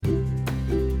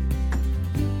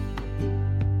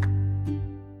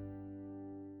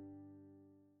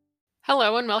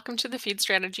Hello and welcome to the Feed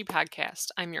Strategy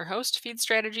Podcast. I'm your host, Feed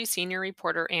Strategy Senior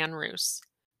Reporter Ann Roos.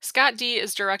 Scott Dee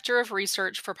is Director of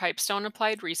Research for Pipestone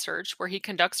Applied Research, where he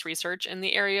conducts research in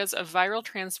the areas of viral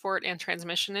transport and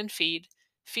transmission in feed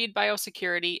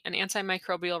biosecurity, and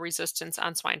antimicrobial resistance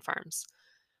on swine farms.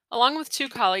 Along with two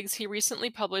colleagues, he recently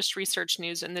published research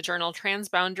news in the journal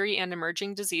Transboundary and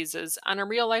Emerging Diseases on a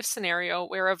real life scenario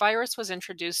where a virus was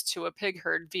introduced to a pig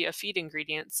herd via feed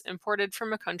ingredients imported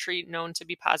from a country known to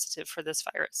be positive for this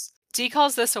virus. Dee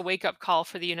calls this a wake up call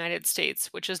for the United States,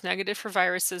 which is negative for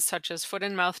viruses such as foot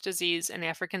and mouth disease and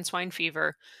African swine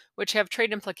fever, which have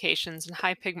trade implications and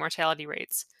high pig mortality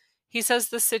rates. He says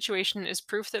this situation is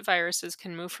proof that viruses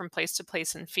can move from place to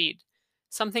place in feed,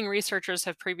 something researchers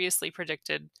have previously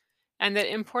predicted, and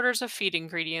that importers of feed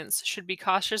ingredients should be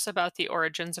cautious about the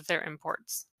origins of their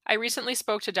imports. I recently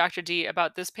spoke to Dr. Dee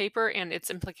about this paper and its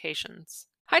implications.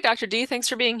 Hi, Dr. Dee. Thanks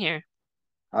for being here.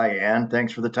 Hi, Ann.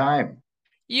 Thanks for the time.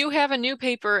 You have a new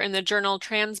paper in the journal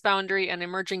Transboundary and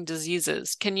Emerging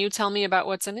Diseases. Can you tell me about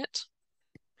what's in it?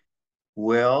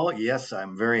 Well, yes,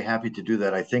 I'm very happy to do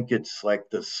that. I think it's like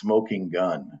the smoking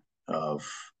gun of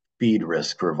feed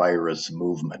risk for virus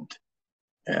movement.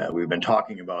 We've been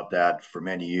talking about that for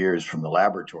many years from the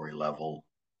laboratory level,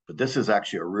 but this is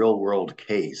actually a real world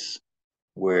case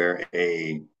where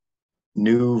a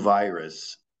new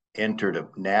virus entered a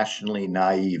nationally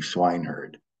naive swine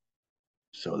herd.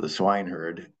 So the swine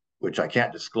herd, which I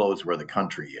can't disclose where the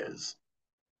country is,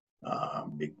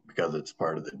 because it's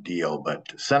part of the deal.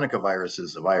 But Seneca virus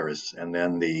is a virus, and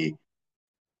then the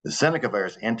Seneca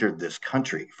virus entered this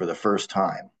country for the first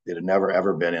time. It had never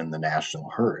ever been in the national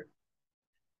herd,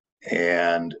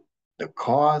 and the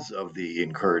cause of the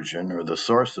incursion or the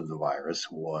source of the virus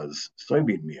was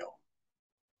soybean meal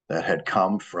that had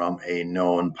come from a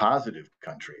known positive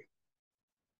country.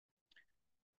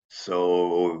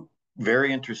 So,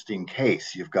 very interesting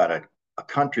case. You've got a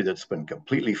country that's been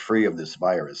completely free of this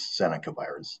virus, Seneca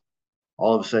virus,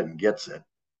 all of a sudden gets it.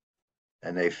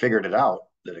 And they figured it out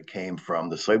that it came from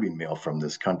the soybean meal from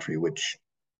this country, which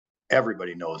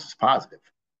everybody knows is positive.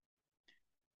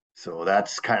 So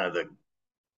that's kind of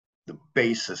the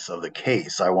basis of the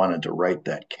case. I wanted to write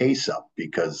that case up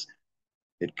because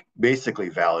it basically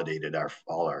validated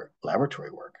all our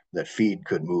laboratory work that feed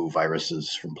could move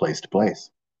viruses from place to place.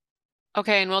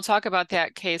 Okay, and we'll talk about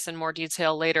that case in more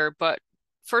detail later, but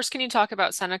first, can you talk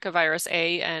about Seneca virus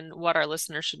A and what our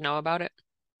listeners should know about it?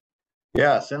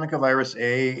 Yeah, Seneca virus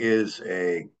A is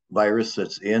a virus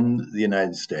that's in the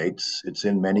United States. It's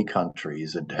in many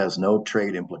countries. It has no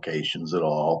trade implications at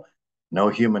all, no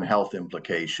human health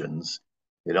implications.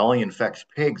 It only infects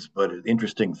pigs, but the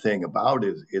interesting thing about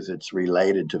it is it's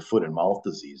related to foot and mouth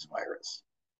disease virus.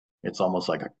 It's almost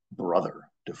like a brother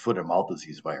to foot and mouth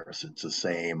disease virus. It's the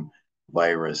same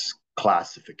virus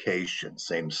classification,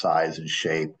 same size and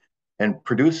shape, and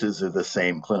produces the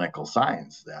same clinical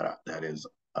signs that is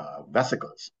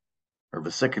vesicles or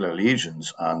vesicular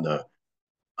lesions on the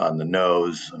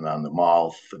nose and on the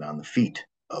mouth and on the feet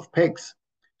of pigs.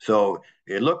 So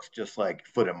it looks just like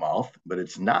foot and mouth, but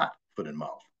it's not foot and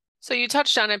mouth. So you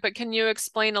touched on it, but can you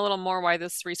explain a little more why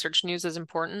this research news is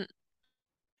important?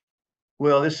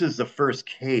 Well, this is the first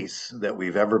case that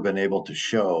we've ever been able to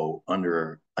show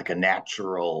under like a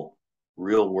natural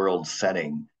real world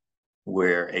setting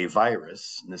where a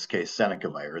virus, in this case Seneca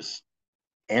virus,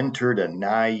 entered a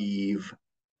naive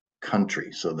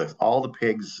country. So that all the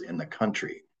pigs in the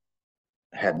country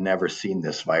had never seen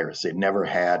this virus. They'd never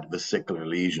had vesicular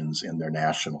lesions in their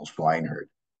national swine herd.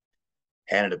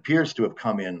 And it appears to have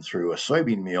come in through a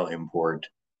soybean meal import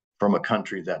from a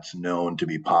country that's known to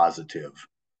be positive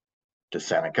to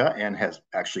Seneca and has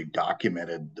actually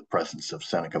documented the presence of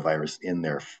Seneca virus in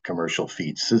their commercial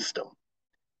feed system.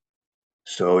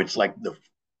 So it's like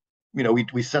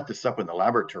we set this up in the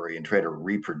laboratory and try to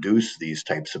reproduce these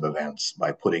types of events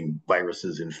by putting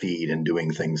viruses in feed and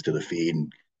doing things to the feed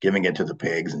and giving it to the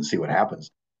pigs and see what happens.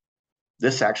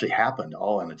 This actually happened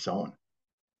all on its own.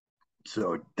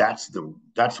 So that's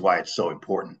why it's so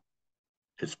important.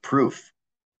 It's proof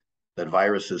that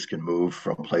viruses can move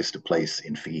from place to place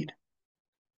in feed.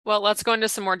 Well, let's go into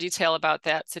some more detail about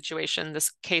that situation,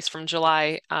 this case from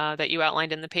July that you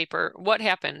outlined in the paper. What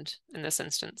happened in this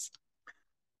instance?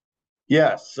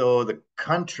 Yeah, so the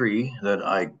country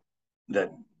that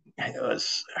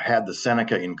had the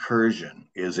Seneca incursion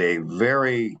is a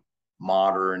very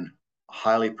modern,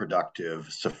 highly productive,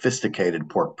 sophisticated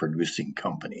pork producing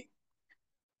company.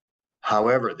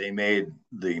 However, they made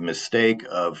the mistake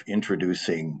of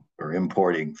introducing or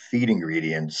importing feed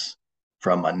ingredients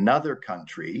from another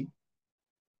country,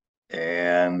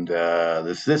 and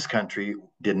this country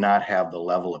did not have the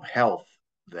level of health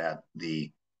that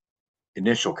the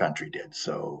initial country did.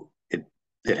 So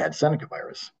it had Seneca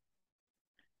virus.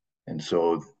 And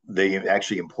so they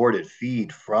actually imported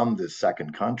feed from the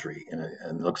second country, and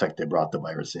it looks like they brought the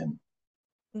virus in.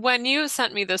 When you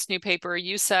sent me this new paper,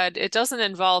 you said it doesn't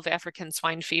involve African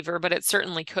swine fever, but it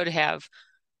certainly could have.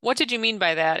 What did you mean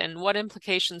by that, and what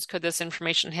implications could this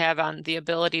information have on the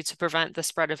ability to prevent the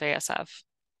spread of ASF?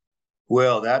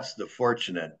 Well, that's the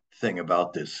fortunate thing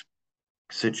about this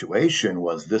situation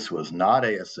was this was not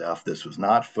ASF, this was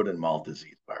not foot and mouth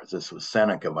disease virus, this was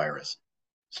Seneca virus.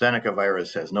 Seneca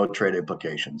virus has no trade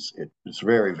implications. It's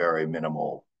very, very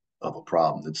minimal of a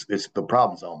problem. It's the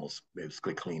problem's almost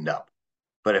basically cleaned up.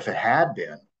 But if it had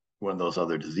been one of those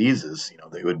other diseases,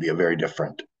 they would be a very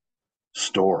different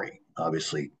story.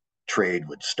 Obviously, trade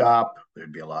would stop.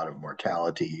 There'd be a lot of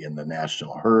mortality in the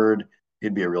national herd.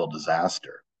 It'd be a real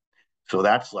disaster. So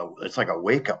it's like a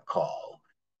wake up call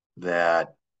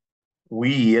that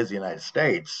we as the United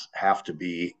States have to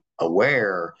be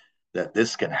aware that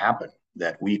this can happen,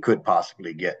 that we could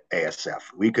possibly get ASF.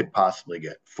 We could possibly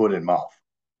get foot and mouth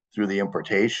through the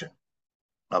importation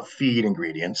of feed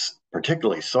ingredients,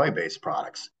 particularly soy-based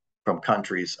products from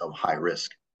countries of high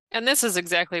risk. And this is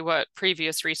exactly what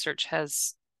previous research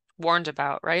has warned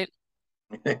about, right?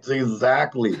 It's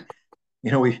exactly,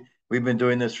 we've been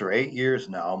doing this for 8 years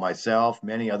now. Myself,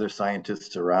 many other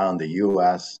scientists around the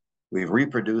US, we've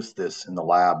reproduced this in the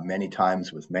lab many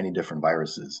times with many different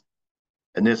viruses.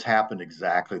 And this happened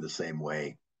exactly the same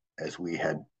way as we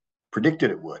had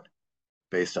predicted it would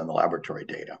based on the laboratory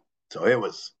data. So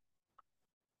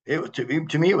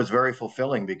to me, it was very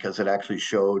fulfilling because it actually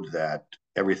showed that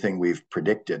everything we've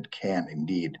predicted can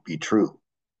indeed be true.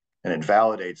 And it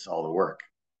validates all the work.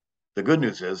 The good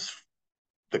news is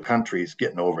the country's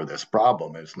getting over this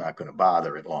problem and it's not going to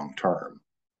bother it long term.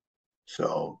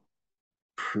 So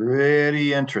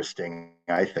pretty interesting,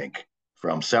 I think,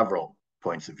 from several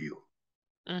points of view.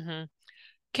 Mm-hmm.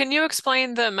 Can you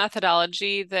explain the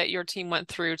methodology that your team went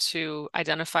through to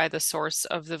identify the source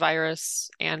of the virus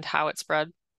and how it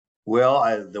spread?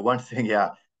 Well, the one thing, yeah,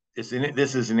 this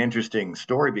is an interesting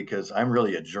story because I'm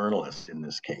really a journalist in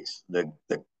this case. The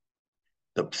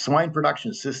swine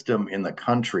production system in the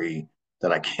country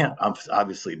that I can't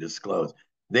obviously disclose,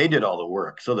 they did all the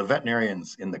work. So the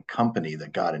veterinarians in the company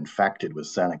that got infected with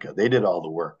Seneca, they did all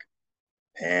the work.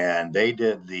 And they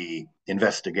did the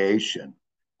investigation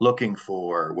looking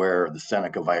for where the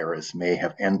Seneca virus may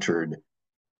have entered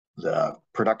the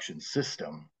production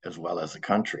system as well as the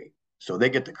country. So they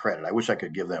get the credit. I wish I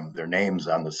could give them their names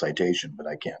on the citation, but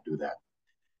I can't do that.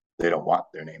 They don't want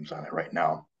their names on it right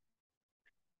now.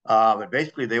 But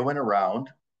basically, they went around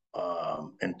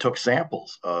and took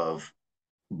samples of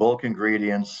bulk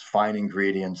ingredients, fine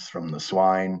ingredients from the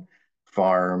swine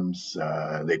farms.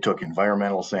 They took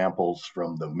environmental samples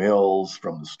from the mills,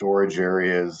 from the storage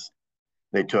areas.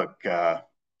 They took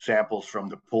samples from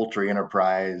the poultry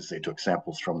enterprise. They took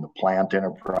samples from the plant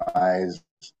enterprise,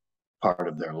 part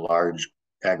of their large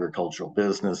agricultural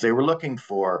business. They were looking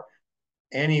for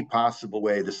any possible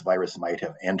way this virus might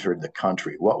have entered the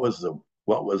country. What was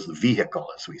the vehicle,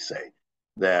 as we say,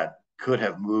 that could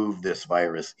have moved this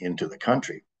virus into the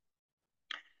country?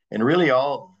 And really,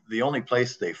 the only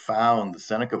place they found the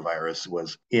Seneca virus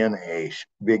was in a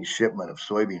big shipment of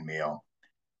soybean meal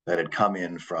that had come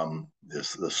in from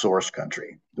the source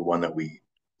country, the one that we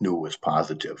knew was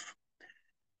positive.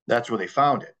 That's where they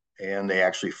found it. And they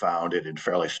actually found it in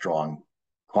fairly strong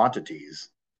quantities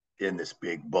in this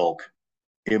big bulk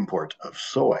import of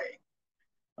soy.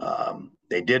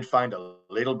 They did find a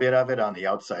little bit of it on the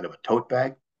outside of a tote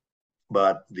bag,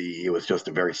 but it was just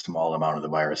a very small amount of the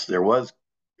virus. There was,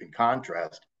 in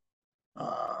contrast,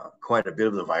 quite a bit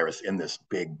of the virus in this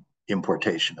big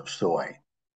importation of soy.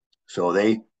 So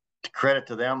credit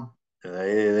to them,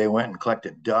 they went and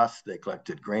collected dust, they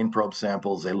collected grain probe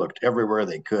samples, they looked everywhere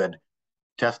they could,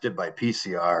 tested by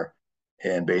PCR,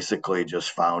 and basically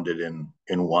just found it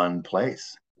in one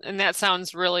place. And that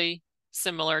sounds really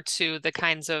similar to the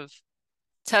kinds of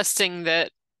testing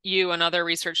that you and other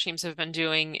research teams have been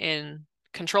doing in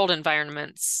controlled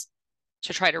environments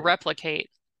to try to replicate.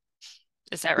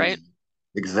 Is that right?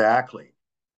 Exactly.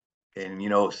 And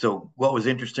so what was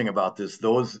interesting about this,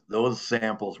 those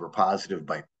samples were positive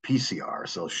by PCR,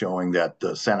 so showing that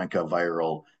the Seneca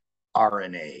viral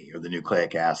RNA or the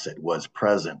nucleic acid was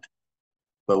present.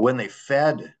 But when they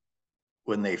fed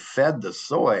the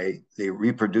soy, they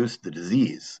reproduced the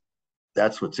disease.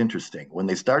 That's what's interesting. When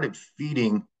they started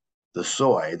feeding the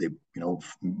soy, they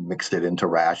mixed it into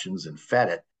rations and fed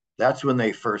it. That's when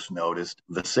they first noticed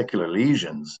vesicular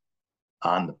lesions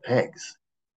on the pigs.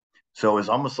 So it was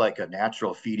almost like a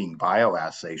natural feeding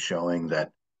bioassay showing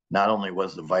that not only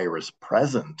was the virus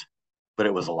present, but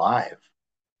it was alive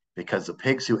because the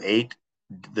pigs who ate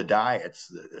the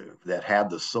diets that had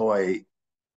the soy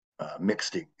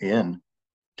mixed in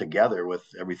together with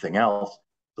everything else,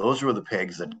 those were the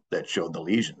pigs that showed the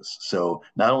lesions. So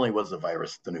not only was the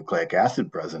virus, the nucleic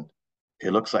acid present,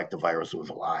 it looks like the virus was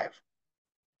alive.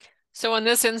 So in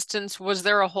this instance, was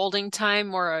there a holding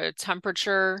time or a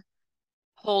temperature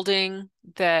holding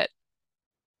that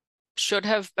should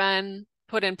have been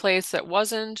put in place that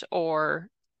wasn't, or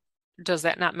does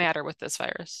that not matter with this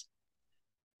virus?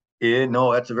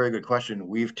 No, that's a very good question.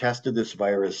 We've tested this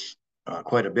virus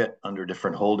quite a bit under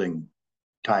different holding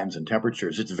times and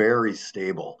temperatures. It's very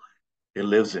stable. It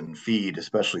lives in feed,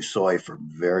 especially soy, for a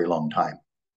very long time.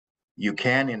 You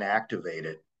can inactivate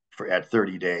it for at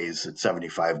 30 days at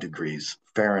 75 degrees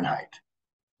Fahrenheit.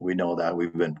 We know that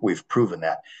we've proven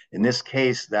that. In this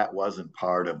case, that wasn't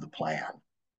part of the plan.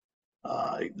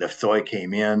 The soy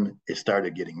came in, it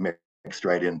started getting mixed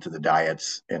right into the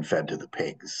diets and fed to the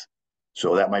pigs.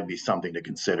 So that might be something to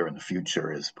consider in the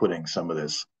future, is putting some of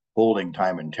this holding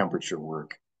time and temperature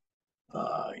work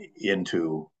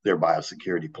into their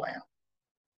biosecurity plan.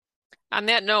 On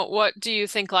that note, what do you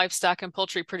think livestock and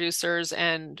poultry producers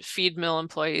and feed mill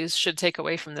employees should take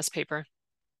away from this paper?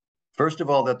 First of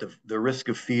all, that the risk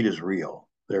of feed is real.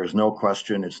 There is no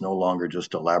question. It's no longer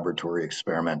just a laboratory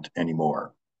experiment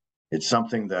anymore. It's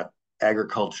something that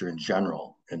agriculture in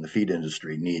general and the feed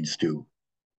industry needs to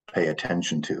pay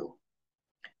attention to.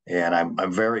 And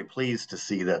I'm very pleased to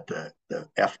see that the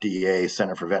FDA,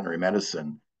 Center for Veterinary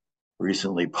Medicine,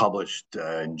 recently published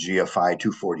in GFI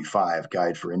 245,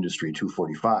 Guide for Industry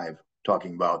 245,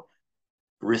 talking about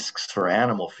risks for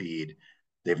animal feed.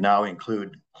 They've now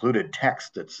included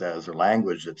text that says, or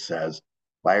language that says,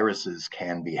 viruses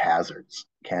can be hazards,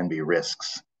 can be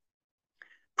risks.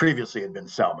 Previously, it had been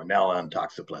salmonella and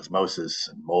toxoplasmosis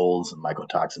and molds and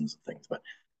mycotoxins and things, but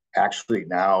actually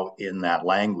now in that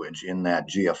language, in that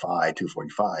GFI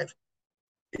 245,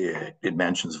 it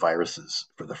mentions viruses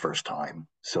for the first time.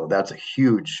 So that's a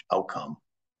huge outcome.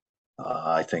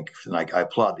 I think, like, I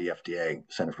applaud the FDA,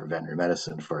 Center for Veterinary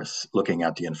Medicine, for looking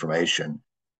at the information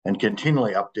and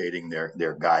continually updating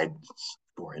their guidance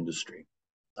for industry.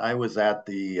 I was at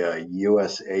the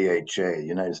USAHA,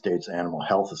 United States Animal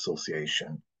Health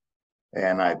Association,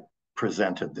 and I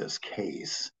presented this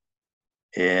case.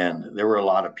 And there were a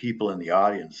lot of people in the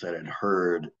audience that had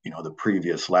heard, the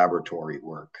previous laboratory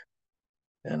work,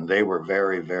 and they were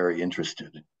very, very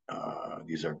interested.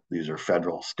 These are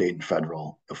federal, state, and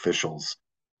federal officials.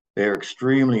 They're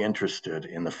extremely interested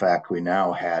in the fact we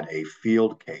now had a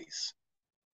field case,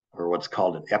 or what's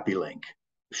called an epilink,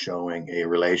 showing a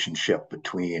relationship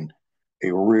between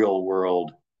a real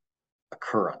world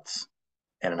occurrence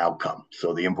and an outcome.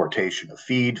 So the importation of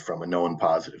feed from a known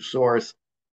positive source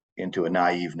into a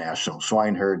naive national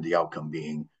swine herd, the outcome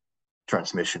being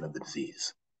transmission of the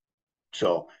disease.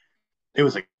 So it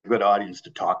was a good audience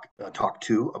to talk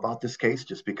to about this case,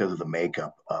 just because of the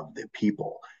makeup of the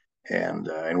people and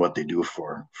what they do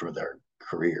for their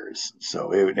careers.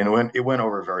 So it went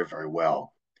over very, very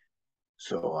well.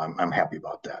 So I'm happy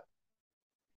about that.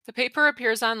 The paper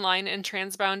appears online in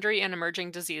Transboundary and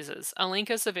Emerging Diseases. A link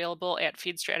is available at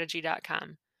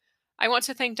feedstrategy.com. I want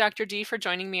to thank Dr. D for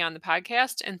joining me on the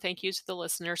podcast, and thank you to the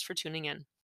listeners for tuning in.